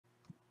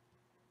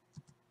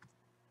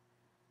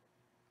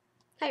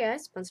Hi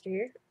guys, Punster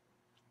here.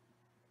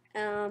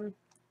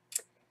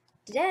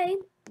 Today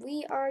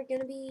we are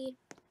gonna be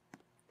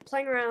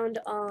playing around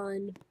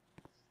on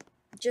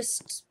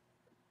just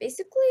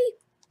basically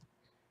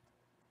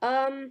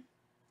a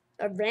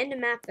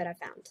random map that I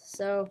found.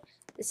 So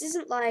this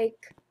isn't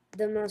like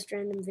the most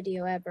random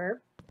video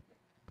ever,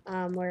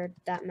 where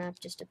that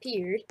map just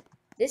appeared.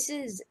 This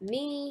is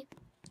me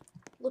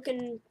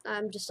looking.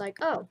 I'm just like,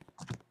 oh,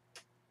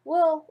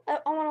 well, I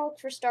want to look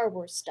for Star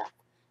Wars stuff.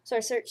 So I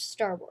searched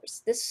Star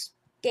Wars. This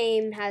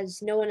game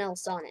has no one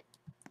else on it.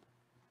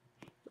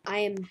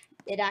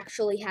 It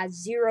actually has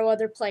 0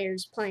 other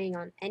players playing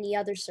on any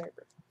other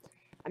server.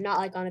 I'm not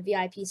like on a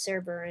VIP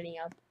server or any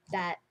of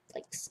that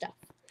like stuff.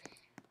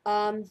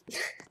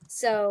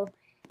 So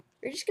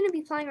we're just gonna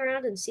be playing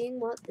around and seeing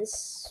what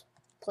this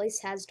place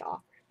has to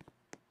offer.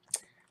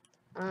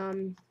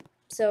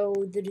 So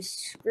the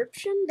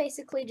description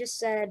basically just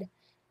said,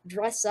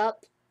 dress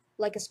up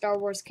like a Star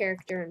Wars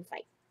character and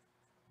fight.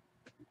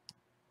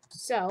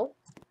 So,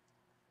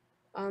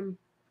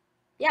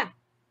 yeah.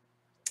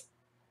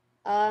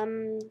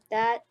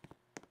 That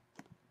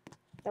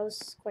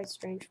was quite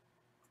strange.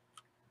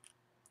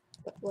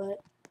 What?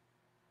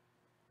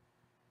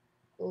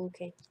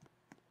 Okay.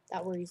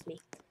 That worries me.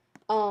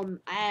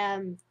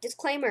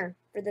 Disclaimer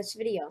for this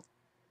video.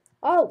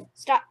 Oh,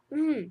 stop.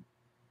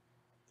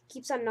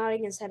 Keeps on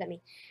nodding his head at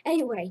me.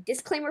 Anyway,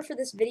 disclaimer for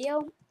this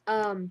video.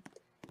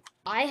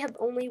 I have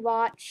only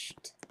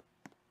watched,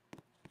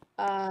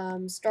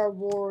 Star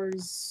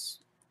Wars.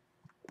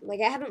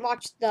 Like, I haven't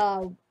watched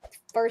the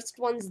first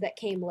ones that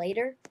came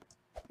later,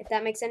 if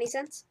that makes any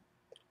sense.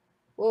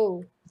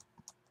 Whoa.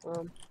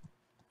 Gonna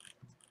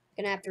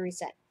have to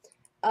reset.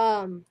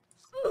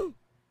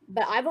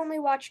 But I've only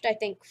watched, I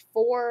think,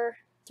 4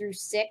 through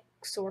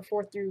 6 or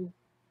 4 through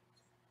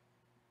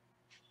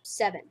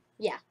 7.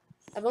 Yeah.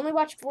 I've only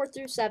watched 4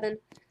 through 7,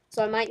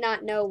 so I might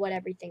not know what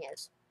everything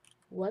is.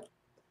 What?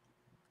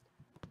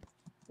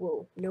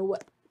 Whoa, no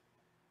what?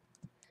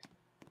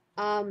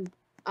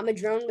 I'm a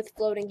drone with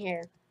floating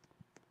hair.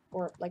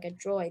 Or like a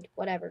droid,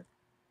 whatever.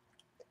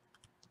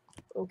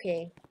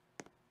 Okay.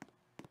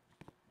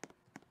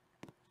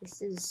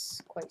 This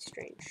is quite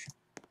strange.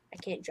 I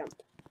can't jump.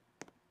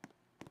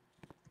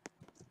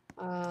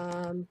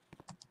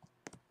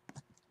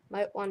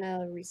 Might want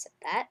to reset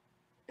that.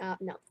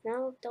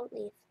 No, don't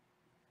leave.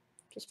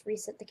 Just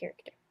reset the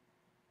character.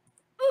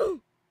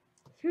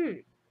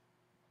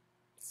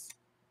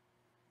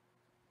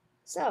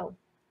 So,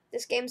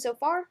 this game so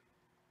far,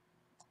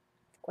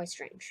 quite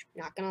strange.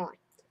 Not gonna lie.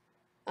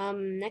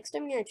 Next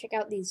I'm gonna check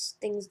out these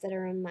things that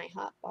are in my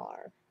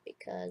hotbar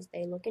because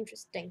they look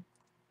interesting.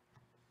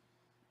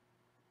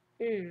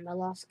 I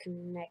lost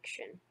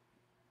connection.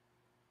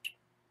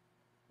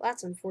 Well,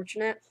 that's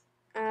unfortunate.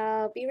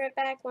 I'll be right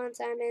back once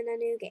I'm in a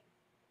new game.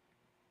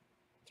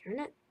 Turn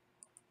it.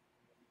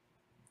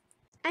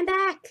 I'm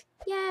back!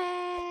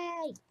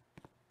 Yay!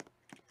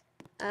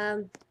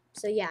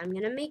 So yeah, I'm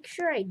gonna make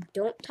sure I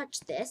don't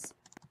touch this.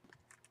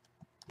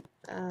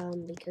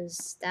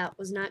 Because that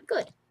was not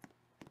good.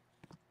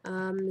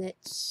 I'm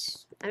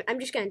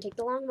just gonna take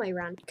the long way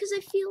around because I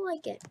feel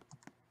like it.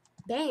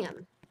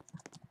 Bam!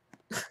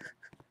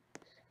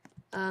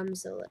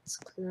 So let's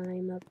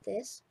climb up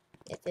this,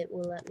 if it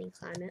will let me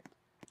climb it.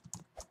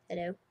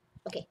 Hello?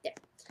 Okay, there.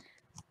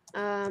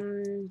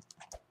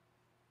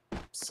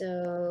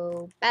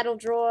 So, battle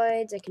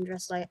droids, I can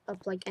dress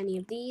up like any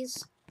of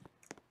these.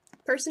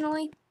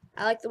 Personally,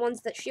 I like the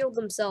ones that shield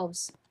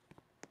themselves.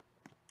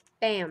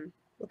 Bam.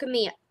 Look at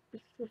me.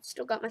 I've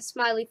still got my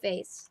smiley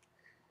face.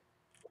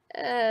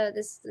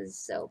 This is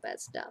so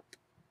messed up.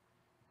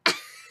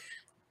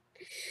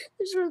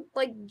 There's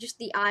like just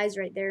the eyes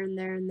right there and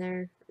there and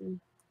there.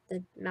 And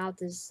the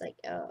mouth is like,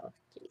 oh,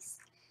 jeez.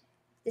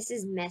 This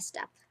is messed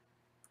up.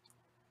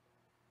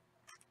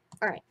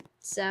 Alright,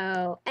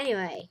 so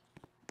anyway.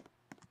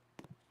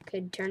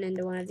 Could turn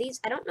into one of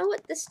these. I don't know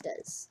what this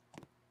does.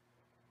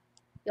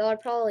 Y'all are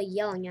probably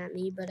yelling at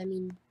me, but I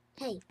mean,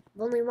 hey,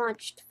 I've only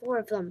watched 4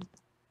 of them.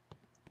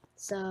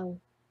 So,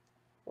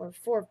 or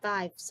 4 or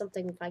 5,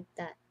 something like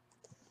that.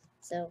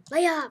 So,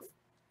 lay off!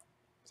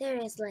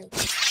 Seriously.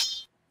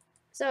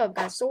 So, I've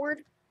got a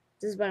sword.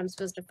 This is what I'm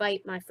supposed to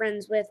fight my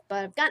friends with,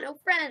 but I've got no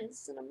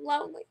friends, and I'm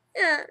lonely.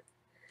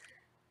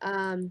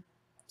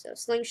 So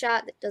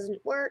slingshot that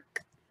doesn't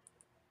work.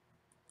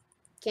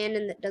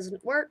 Cannon that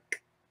doesn't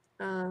work.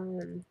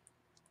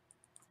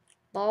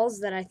 Balls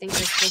that I think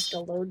are supposed to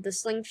load the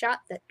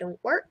slingshot that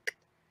don't work.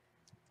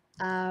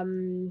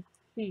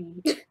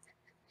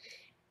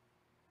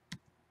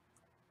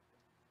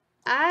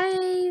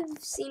 I've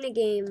seen a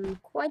game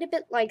quite a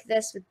bit like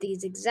this with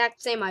these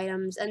exact same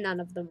items, and none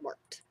of them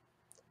worked.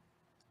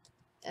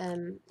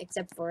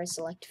 Except for a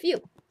select few.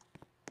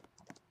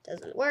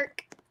 Doesn't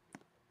work.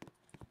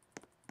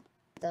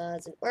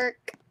 Doesn't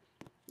work.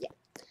 Yeah.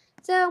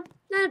 So,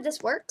 none of this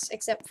works,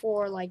 except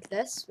for, like,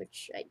 this,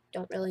 which I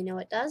don't really know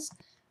what does.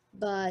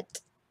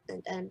 But,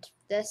 and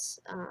this,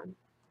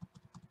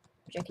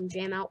 which I can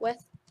jam out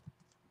with,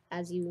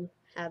 as you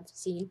have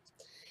seen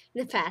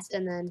in the past,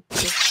 and then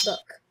this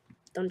book.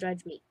 don't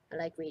judge me. I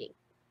like reading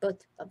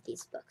both of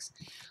these books.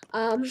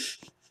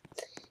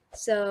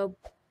 So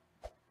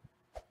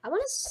I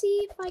want to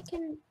see if I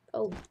can.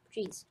 Oh,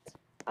 jeez.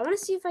 I want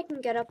to see if I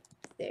can get up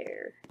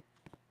there.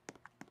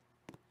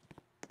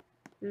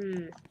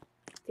 I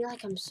feel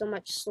like I'm so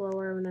much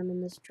slower when I'm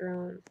in this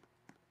drone.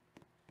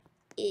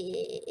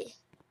 Hey,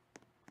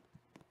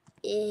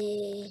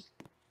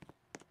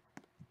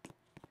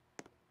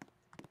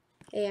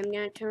 I'm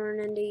gonna turn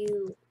into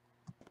you.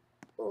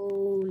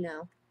 Oh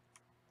no.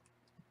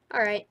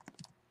 Alright.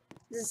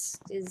 This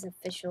is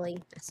officially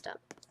messed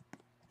up.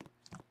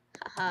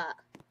 Haha.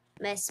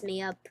 Mess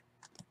me up.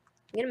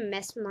 I'm gonna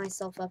mess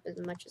myself up as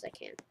much as I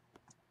can.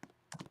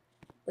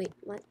 Wait,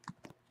 what?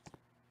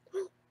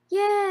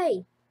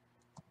 Yay!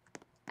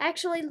 I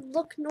actually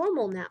look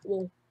normal now.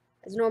 Well,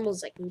 as normal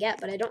as I can get,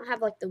 but I don't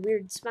have like the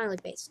weird smiley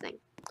face thing.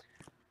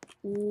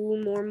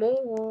 Ooh, more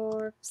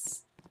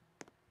morphs.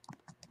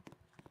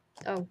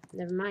 Oh,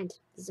 never mind.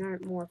 These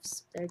aren't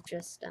morphs. They're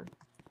just,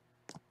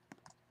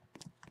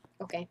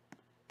 okay.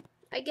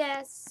 I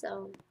guess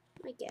so.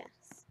 I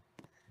guess.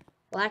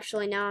 Well,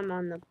 actually, now I'm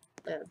on the,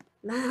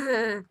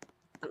 I'm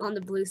on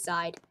the blue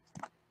side.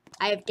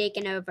 I have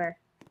taken over.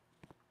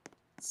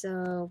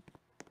 So.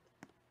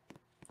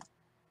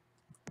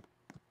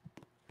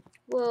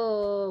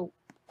 Whoa.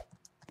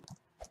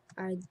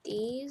 Are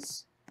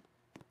these?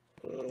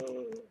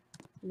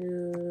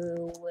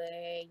 No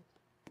way.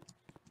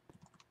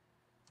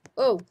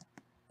 Oh.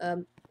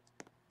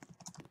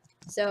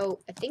 So,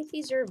 I think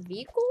these are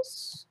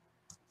vehicles?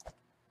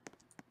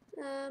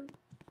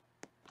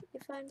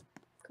 If I'm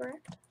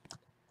correct.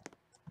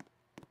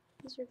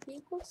 These are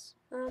vehicles.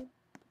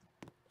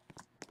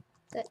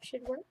 That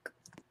should work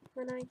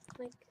when I,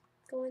 like,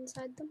 go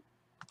inside them.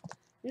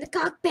 In the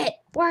cockpit!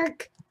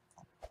 Work!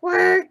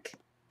 Work!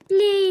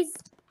 Please!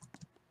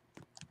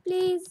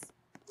 Please!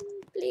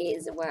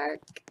 Please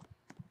work!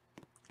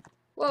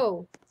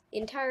 Whoa.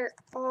 Entire...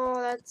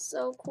 Oh, that's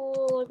so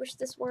cool. I wish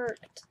this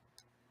worked.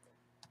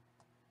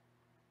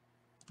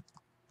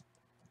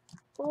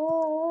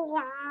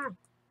 Oh,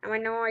 I'm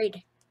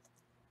annoyed.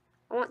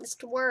 I want this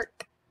to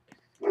work.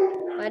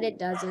 But it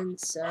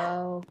doesn't,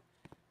 so...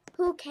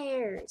 Who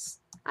cares?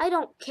 I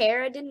don't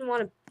care. I didn't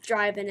want to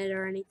drive in it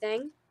or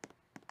anything.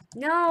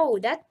 No,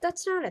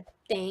 that's not a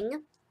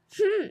thing.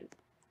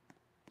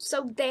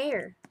 So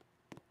there.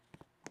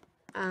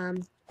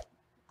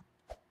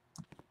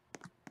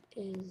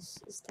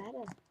 Is that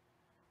a...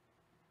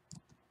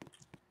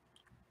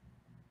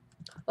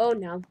 Oh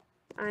no.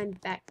 I'm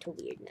back to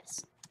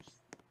weirdness.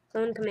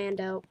 Clone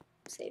Commando,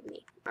 save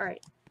me.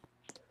 Alright.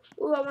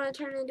 Ooh, I want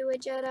to turn into a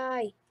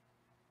Jedi.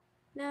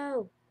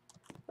 No.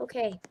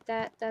 Okay,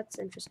 that's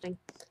interesting.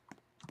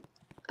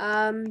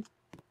 So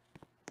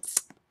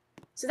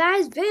that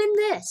has been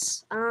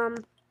this. I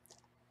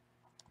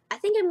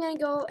think I'm gonna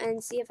go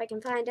and see if I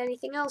can find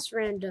anything else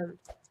random.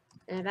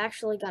 And I've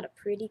actually got a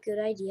pretty good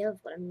idea of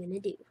what I'm gonna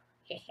do.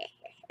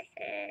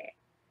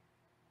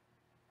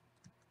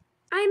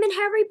 I'm in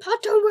Harry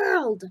Potter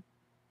world!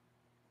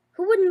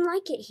 Who wouldn't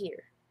like it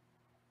here?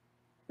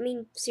 I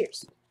mean,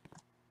 seriously.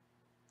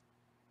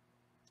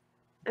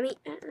 I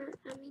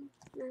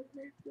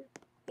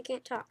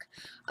can't talk.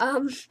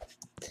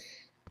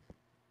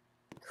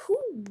 Who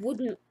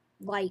wouldn't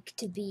like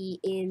to be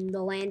in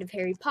the land of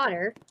Harry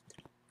Potter,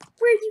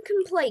 where you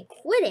can play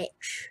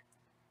Quidditch?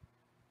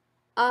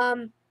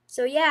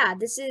 So yeah,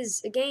 this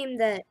is a game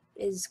that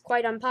is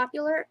quite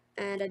unpopular,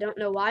 and I don't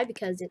know why,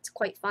 because it's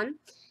quite fun.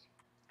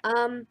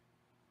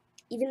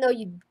 Even though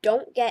you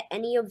don't get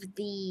any of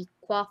the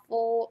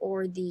quaffle,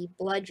 or the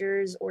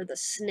bludgers, or the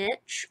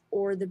snitch,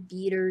 or the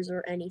beaters,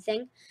 or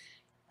anything,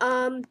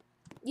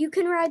 you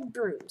can ride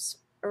brooms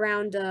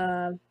around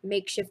a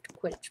makeshift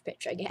Quidditch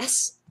pitch, I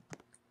guess.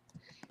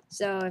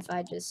 So if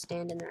I just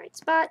stand in the right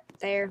spot,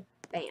 there,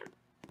 bam,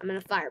 I'm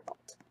gonna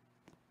firebolt.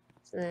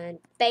 So then,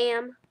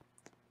 bam,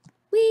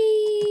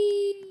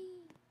 whee!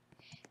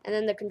 And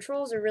then the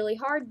controls are really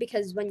hard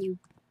because when you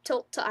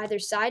tilt to either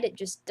side, it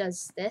just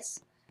does this.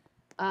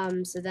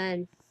 So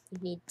then you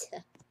need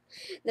to.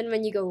 Then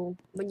when you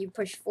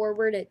push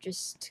forward, it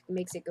just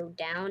makes it go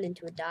down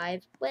into a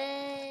dive.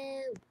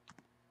 Whoa,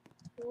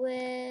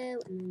 whoa,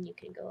 and then you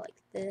can go like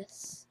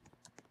this.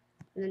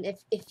 And then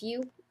if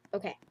you,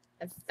 okay,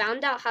 I've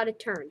found out how to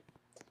turn.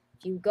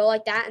 If you go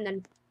like that and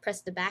then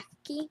press the back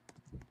key,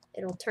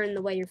 it'll turn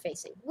the way you're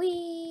facing.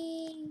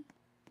 Whee!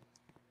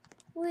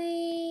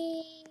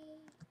 Whee!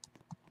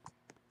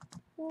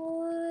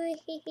 Whee!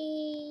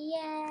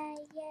 Yay!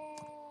 Yay!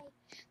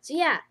 So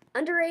yeah,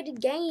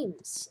 underrated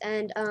games.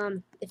 And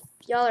if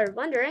y'all are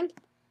wondering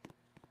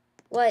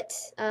what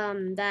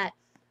that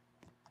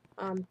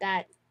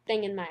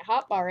thing in my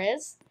hotbar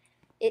is,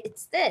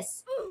 it's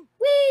this.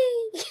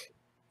 Whee!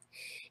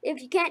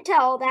 If you can't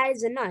tell, that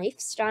is a knife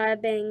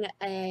stabbing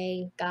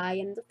a guy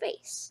in the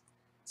face.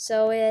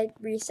 So it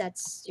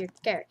resets your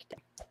character.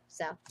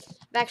 So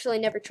I've actually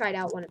never tried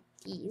out one of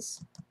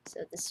these,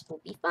 so this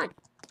will be fun.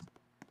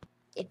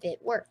 If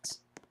it works.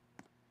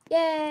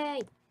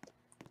 Yay!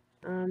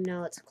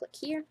 Now let's click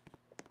here.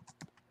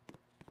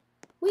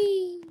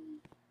 Whee!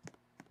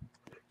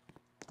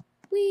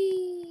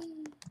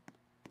 Whee!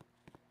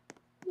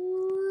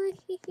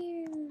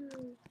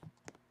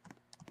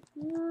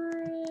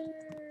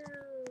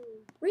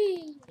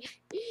 Whee!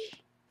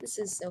 This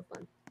is so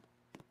fun.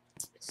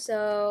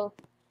 So,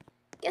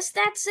 guess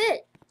that's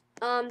it.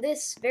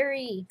 This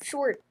very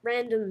short,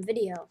 random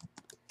video.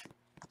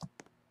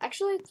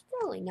 Actually, it's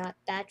probably not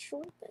that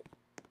short, but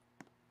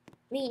I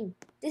mean,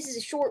 this is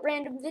a short,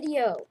 random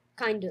video,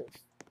 kind of.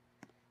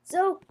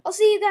 So, I'll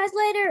see you guys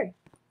later.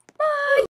 Bye!